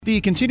The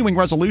continuing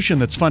resolution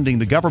that's funding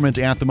the government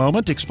at the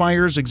moment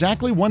expires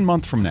exactly 1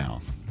 month from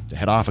now. To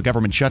head off a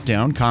government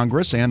shutdown,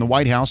 Congress and the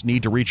White House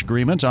need to reach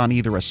agreement on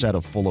either a set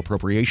of full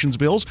appropriations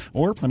bills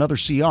or another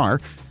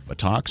CR. But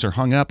talks are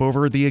hung up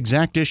over the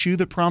exact issue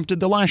that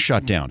prompted the last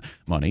shutdown,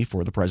 money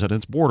for the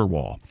president's border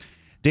wall.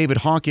 David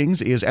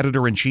Hawkins is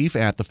editor-in-chief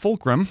at The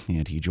Fulcrum,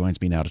 and he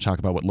joins me now to talk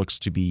about what looks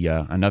to be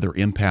another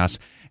impasse.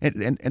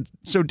 And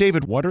so,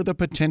 David, what are the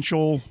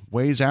potential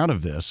ways out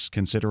of this,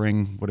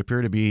 considering what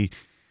appears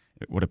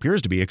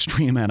to be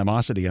extreme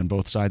animosity on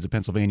both sides of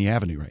Pennsylvania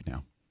Avenue right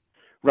now?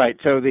 Right.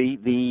 So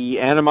the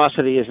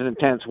animosity is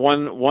intense.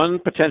 One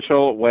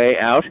potential way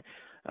out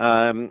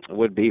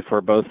would be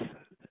for both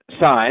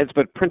sides,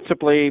 but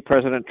principally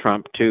President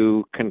Trump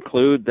to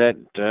conclude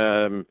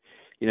that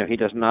he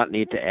does not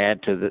need to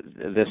add to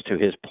this to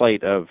his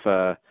plate of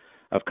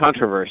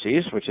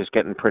controversies, which is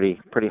getting pretty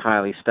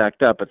highly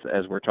stacked up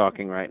as we're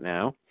talking right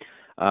now.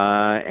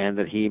 And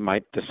that he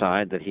might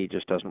decide that he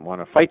just doesn't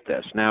want to fight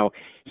this. Now,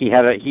 he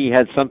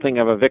had something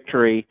of a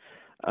victory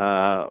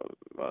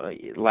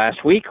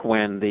last week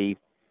when the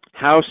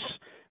House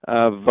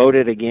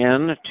voted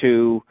again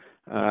to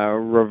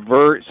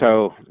reverse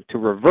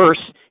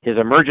his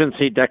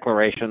emergency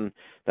declaration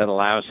that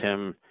allows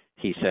him,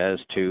 he says,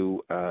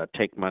 to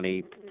take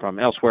money from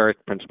elsewhere,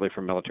 principally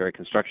from military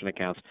construction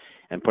accounts,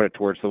 and put it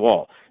towards the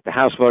wall. The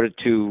House voted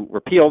to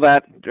repeal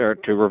that, or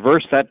to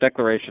reverse that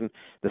declaration.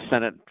 The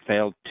Senate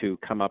failed to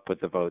come up with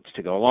the votes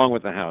to go along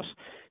with the House.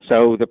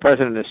 So the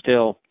president is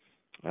still,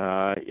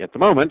 at the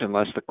moment,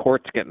 unless the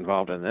courts get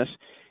involved in this,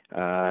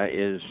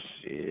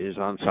 is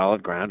on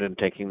solid ground in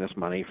taking this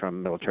money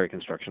from military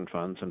construction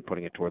funds and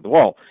putting it toward the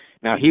wall.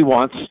 Now he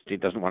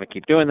doesn't want to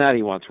keep doing that.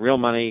 He wants real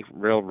money,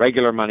 real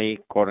regular money,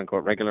 quote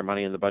unquote regular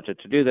money in the budget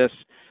to do this.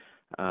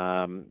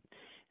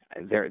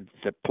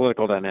 The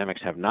political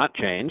dynamics have not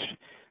changed.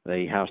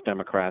 The House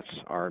Democrats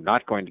are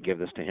not going to give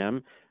this to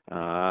him.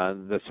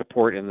 The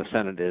support in the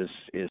Senate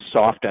is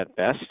soft at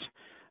best.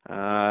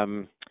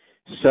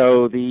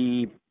 So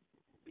the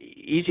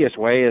easiest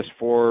way is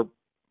for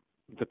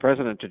the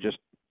president to just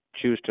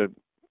choose to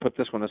put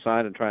this one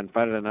aside and try and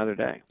fight it another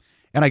day.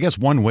 And I guess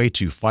one way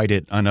to fight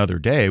it another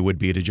day would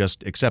be to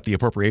just accept the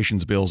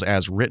appropriations bills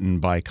as written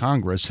by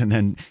Congress, and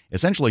then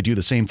essentially do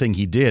the same thing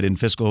he did in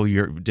fiscal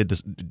year do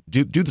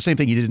the same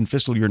thing he did in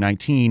fiscal year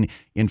 19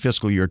 in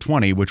fiscal year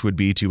 20, which would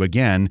be to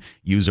again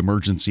use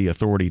emergency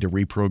authority to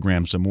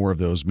reprogram some more of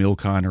those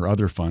Milcon or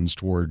other funds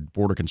toward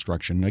border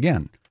construction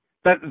again.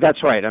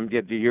 That's right.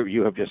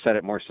 You have just said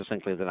it more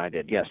succinctly than I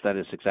did. Yes, that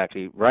is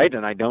exactly right.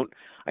 And I don't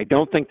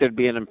think there'd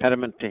be an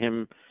impediment to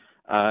him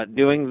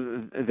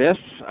doing this.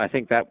 I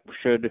think that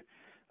should.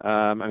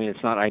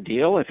 It's not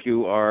ideal if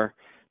you are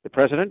the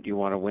president. You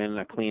want to win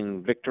a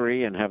clean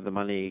victory and have the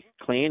money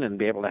clean and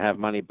be able to have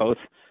money both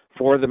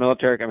for the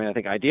military. I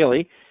think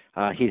ideally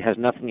he has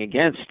nothing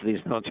against these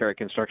military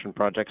construction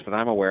projects that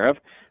I'm aware of,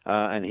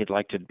 and he'd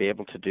like to be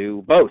able to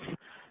do both.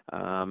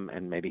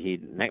 And maybe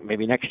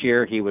next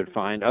year he would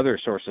find other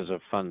sources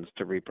of funds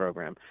to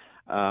reprogram.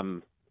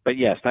 But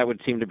yes, that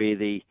would seem to be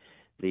the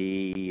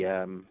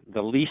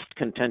least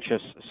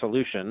contentious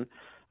solution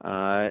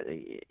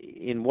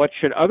in what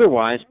should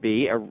otherwise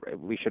be.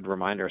 We should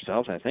remind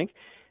ourselves, I think,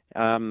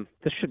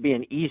 this should be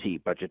an easy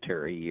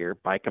budgetary year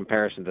by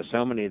comparison to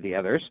so many of the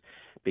others,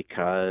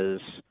 because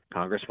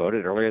Congress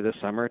voted earlier this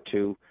summer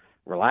to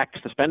relax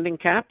the spending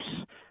caps,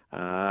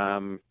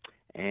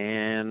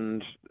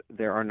 and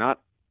there are not,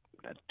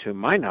 to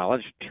my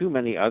knowledge, too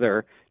many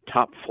other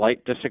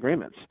top-flight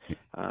disagreements.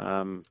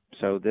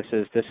 So this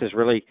is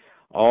really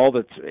all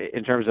that's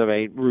in terms of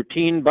a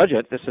routine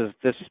budget.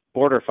 This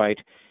border fight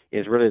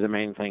is really the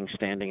main thing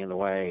standing in the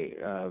way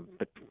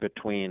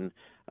between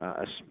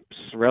a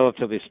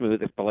relatively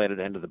smooth, if belated,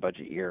 end of the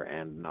budget year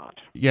and not.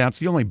 Yeah, it's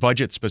the only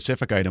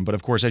budget-specific item. But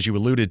of course, as you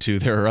alluded to,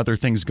 there are other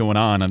things going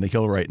on the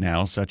Hill right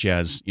now, such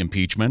as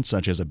impeachment,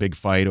 such as a big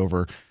fight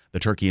over the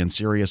Turkey and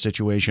Syria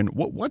situation.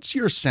 What's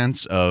your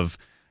sense of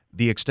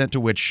the extent to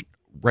which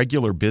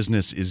regular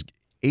business is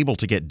able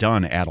to get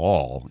done at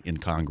all in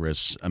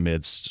Congress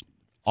amidst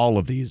all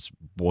of these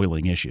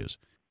boiling issues?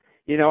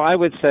 I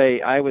would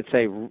say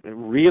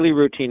really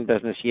routine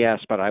business, yes,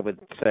 but I would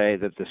say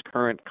that this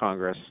current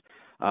Congress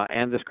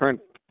and this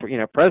current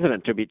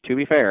president, to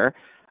be fair,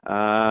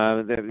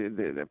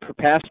 the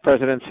past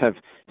presidents have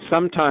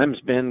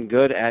sometimes been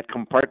good at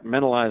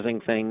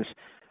compartmentalizing things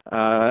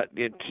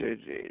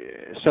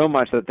so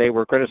much that they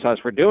were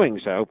criticized for doing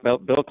so.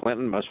 Bill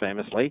Clinton, most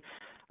famously,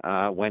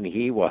 when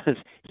he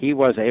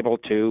was able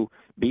to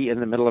be in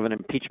the middle of an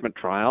impeachment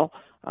trial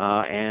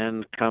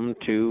and come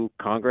to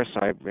Congress.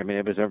 It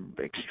was an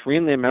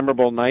extremely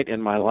memorable night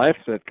in my life,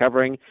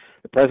 covering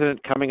the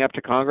president coming up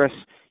to Congress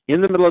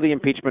in the middle of the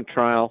impeachment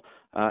trial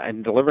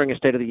and delivering a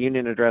State of the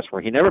Union address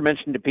where he never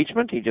mentioned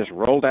impeachment. He just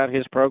rolled out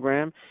his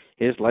program,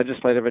 his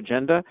legislative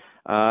agenda,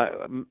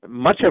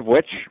 much of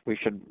which, we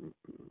should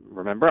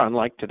remember,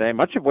 unlike today,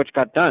 much of which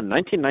got done.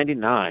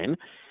 1999,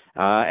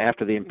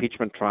 after the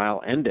impeachment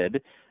trial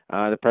ended,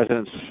 the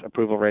president's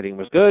approval rating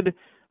was good.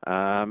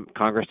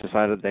 Congress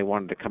decided they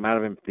wanted to come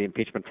out of the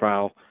impeachment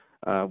trial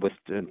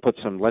and put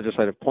some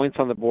legislative points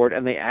on the board,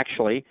 and they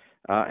actually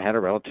had a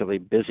relatively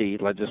busy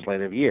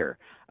legislative year,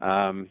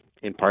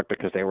 in part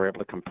because they were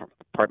able to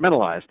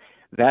compartmentalize.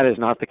 That is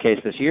not the case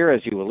this year,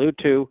 as you allude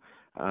to.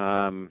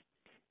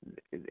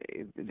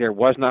 There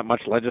was not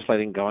much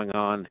legislating going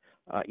on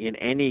in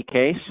any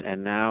case,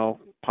 and now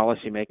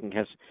policymaking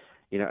has,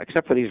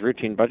 except for these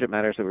routine budget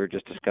matters that we were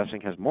just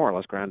discussing, has more or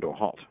less ground to a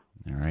halt.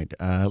 All right.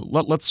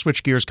 Let's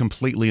switch gears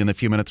completely in the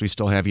few minutes we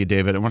still have you,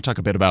 David. I want to talk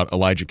a bit about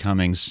Elijah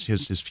Cummings.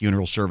 His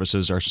funeral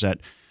services are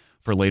set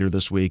for later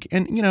this week.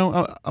 And,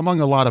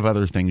 among a lot of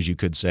other things you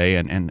could say,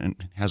 and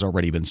has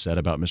already been said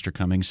about Mr.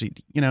 Cummings,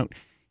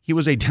 he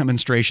was a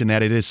demonstration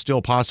that it is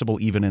still possible,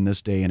 even in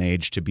this day and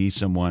age, to be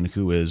someone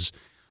who is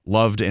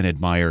loved and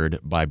admired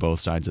by both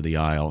sides of the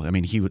aisle. I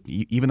mean,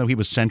 even though he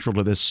was central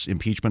to this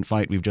impeachment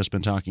fight we've just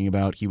been talking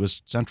about, he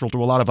was central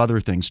to a lot of other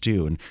things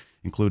too, and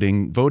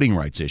including voting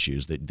rights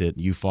issues that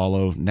you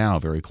follow now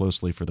very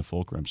closely for the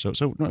Fulcrum.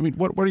 So I mean,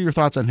 what are your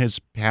thoughts on his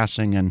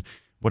passing and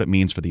what it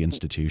means for the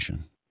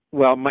institution?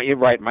 Well, you're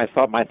right. My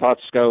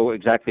thoughts go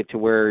exactly to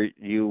where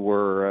you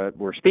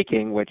were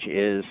speaking, which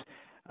is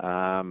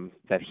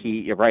that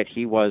you're right.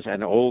 He was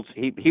an old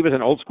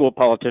school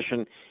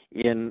politician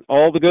in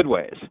all the good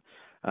ways,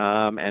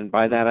 and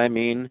by that I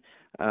mean,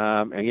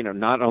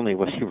 not only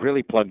was he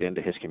really plugged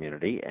into his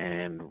community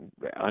and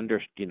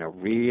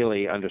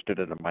really understood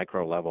at a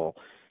micro level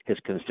his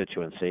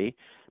constituency,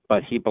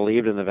 but he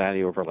believed in the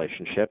value of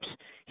relationships.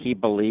 He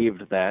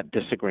believed that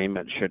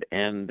disagreement should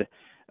end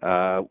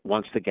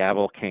once the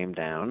gavel came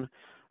down.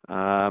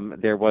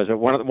 There was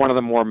one of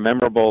the more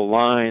memorable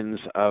lines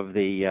of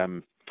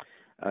the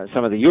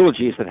some of the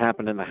eulogies that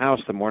happened in the House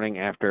the morning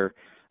after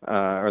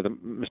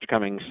Mr.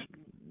 Cummings'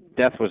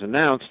 death was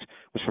announced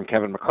was from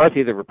Kevin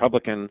McCarthy, the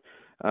Republican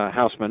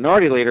House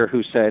Minority Leader,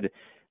 who said,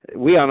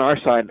 "We on our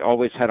side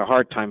always had a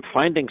hard time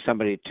finding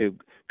somebody to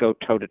go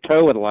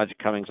toe-to-toe with Elijah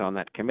Cummings on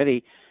that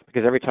committee,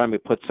 because every time we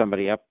put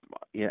somebody up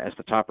as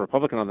the top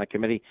Republican on that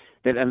committee,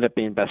 they'd end up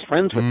being best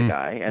friends with the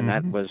guy, and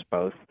that was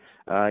both,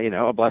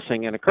 a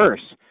blessing and a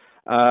curse."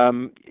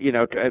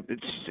 You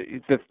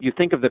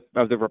think of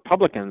the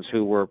Republicans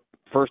who were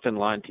first in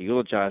line to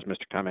eulogize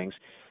Mr. Cummings.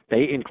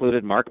 They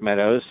included Mark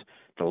Meadows,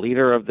 the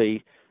leader of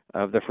the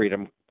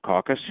Freedom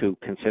Caucus, who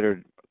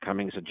considered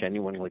Cummings a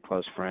genuinely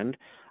close friend,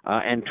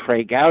 and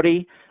Trey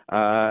Gowdy,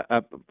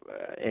 a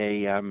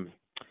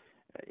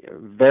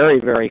very,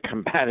 very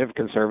combative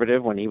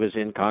conservative when he was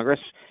in Congress,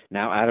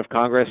 now out of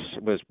Congress,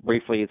 was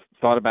briefly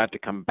thought about to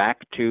come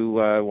back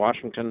to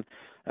Washington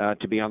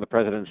to be on the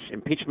president's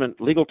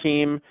impeachment legal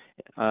team,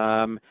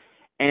 and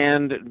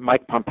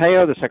Mike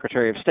Pompeo, the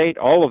Secretary of State.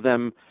 All of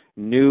them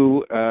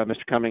knew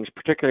Mr. Cummings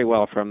particularly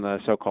well from the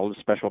so-called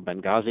Special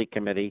Benghazi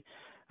Committee,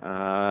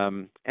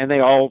 and they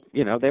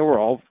were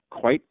all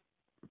quite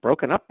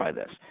broken up by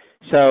this.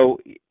 So,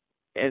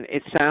 and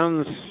it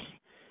sounds,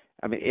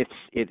 I mean,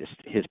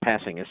 his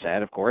passing is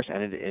sad, of course,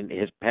 and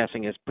his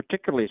passing is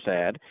particularly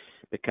sad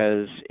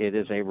because it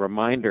is a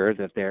reminder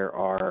that there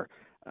are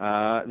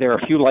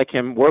few like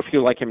him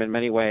in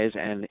many ways,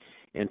 and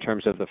in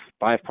terms of the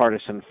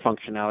bipartisan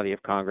functionality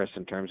of Congress,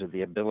 in terms of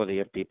the ability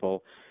of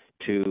people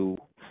to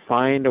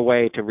find a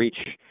way to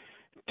reach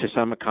to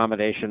some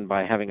accommodation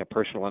by having a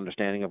personal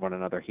understanding of one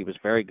another. He was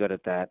very good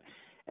at that,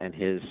 and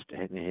his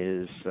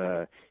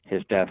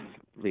death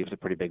leaves a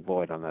pretty big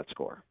void on that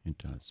score. It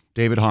does.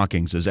 David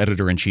Hawkins is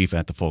editor-in-chief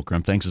at The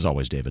Fulcrum. Thanks as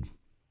always, David.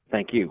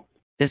 Thank you.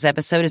 This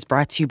episode is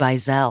brought to you by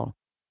Zelle.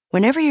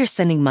 Whenever you're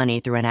sending money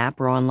through an app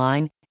or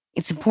online,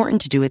 it's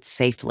important to do it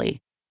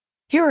safely.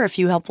 Here are a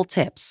few helpful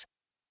tips.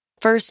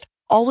 First,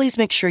 always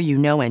make sure you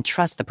know and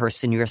trust the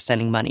person you are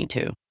sending money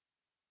to.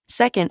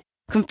 Second,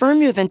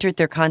 confirm you have entered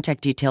their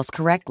contact details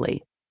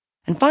correctly.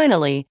 And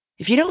finally,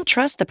 if you don't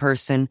trust the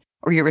person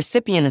or your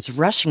recipient is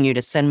rushing you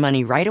to send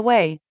money right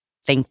away,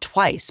 think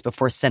twice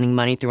before sending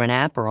money through an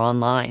app or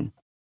online.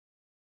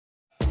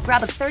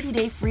 Grab a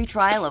 30-day free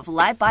trial of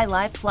Live by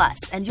Live Plus,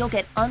 and you'll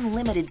get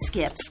unlimited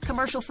skips,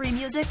 commercial-free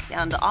music,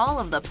 and all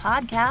of the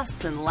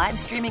podcasts and live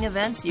streaming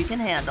events you can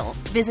handle.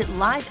 Visit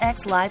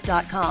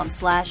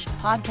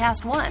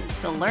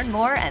livexlive.com/podcast1 to learn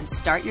more and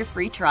start your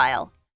free trial.